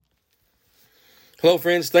Hello,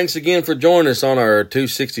 friends. Thanks again for joining us on our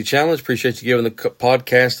 260 challenge. Appreciate you giving the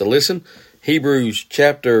podcast a listen. Hebrews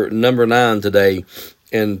chapter number 9 today.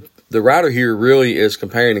 And the writer here really is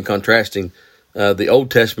comparing and contrasting the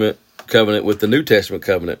Old Testament covenant with the New Testament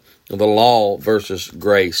covenant, the law versus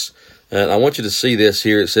grace. And I want you to see this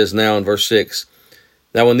here. It says now in verse 6,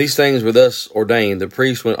 "Now when these things were thus ordained, the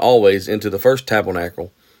priest went always into the first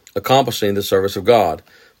tabernacle, accomplishing the service of God.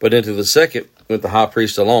 But into the second went the high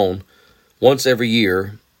priest alone, once every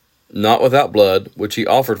year, not without blood, which he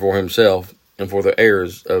offered for himself and for the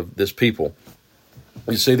heirs of this people."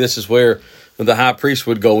 You see, this is where the high priest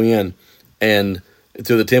would go in and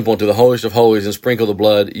to the temple and to the holiest of holies and sprinkle the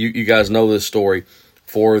blood. You guys know this story,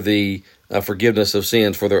 for the forgiveness of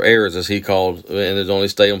sins, for their heirs, as he called, and it only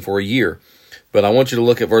stayed them for a year. But I want you to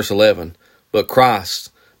look at verse 11. "But Christ,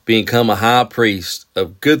 being come a high priest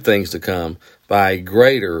of good things to come, by a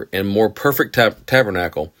greater and more perfect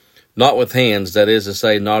tabernacle, not with hands, that is to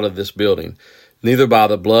say, not of this building, neither by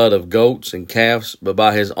the blood of goats and calves, but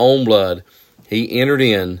by his own blood, he entered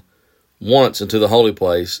in once into the holy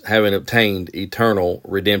place, having obtained eternal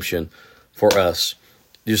redemption for us."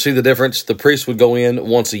 Do you see the difference? The priest would go in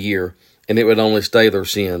once a year, and it would only stay their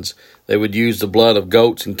sins. They would use the blood of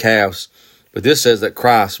goats and calves. But this says that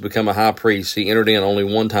Christ become a high priest. He entered in only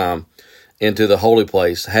one time into the holy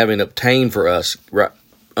place, having obtained for us,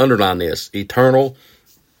 underline this, eternal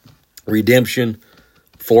redemption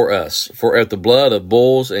for us. "For if the blood of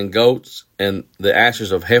bulls and goats and the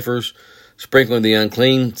ashes of heifers, sprinkling the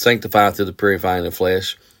unclean, sanctifieth to the purifying of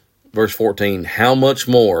flesh." Verse 14, "How much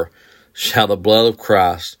more shall the blood of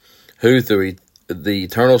Christ, who through the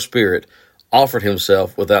eternal Spirit offered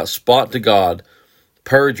himself without spot to God,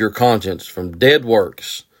 purge your conscience from dead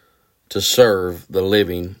works to serve the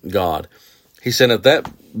living God?" He said, if that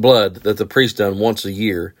blood that the priest done once a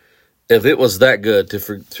year, if it was that good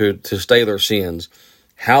to stay their sins,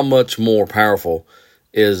 how much more powerful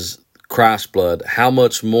is Christ's blood? How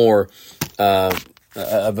much more of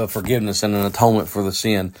a forgiveness and an atonement for the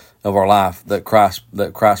sin of our life that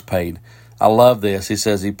Christ paid? I love this. He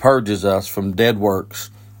says he purges us from dead works,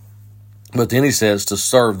 but then he says to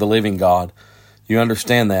serve the living God. You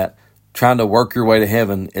understand that? Trying to work your way to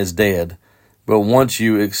heaven is dead. But once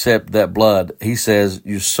you accept that blood, he says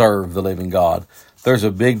you serve the living God. There's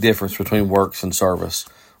a big difference between works and service.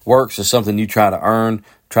 Works is something you try to earn,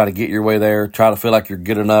 try to get your way there, try to feel like you're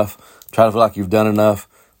good enough, try to feel like you've done enough.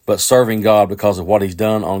 But serving God because of what he's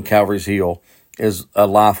done on Calvary's Hill is a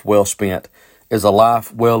life well spent, is a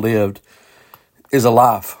life well lived, is a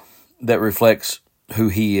life that reflects who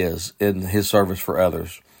he is in his service for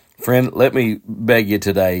others. Friend, let me beg you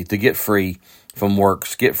today to get free from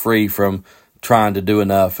works, get free from trying to do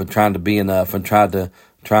enough and trying to be enough and trying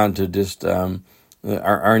to just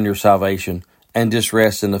earn your salvation, and just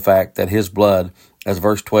rest in the fact that his blood, as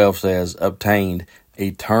verse 12 says, obtained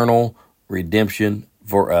eternal redemption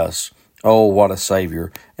for us. Oh, what a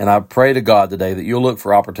Savior. And I pray to God today that you'll look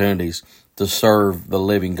for opportunities to serve the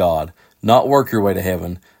living God, not work your way to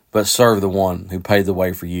heaven, but serve the one who paid the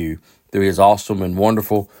way for you through his awesome and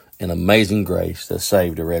wonderful and amazing grace that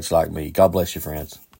saved a wretch like me. God bless you, friends.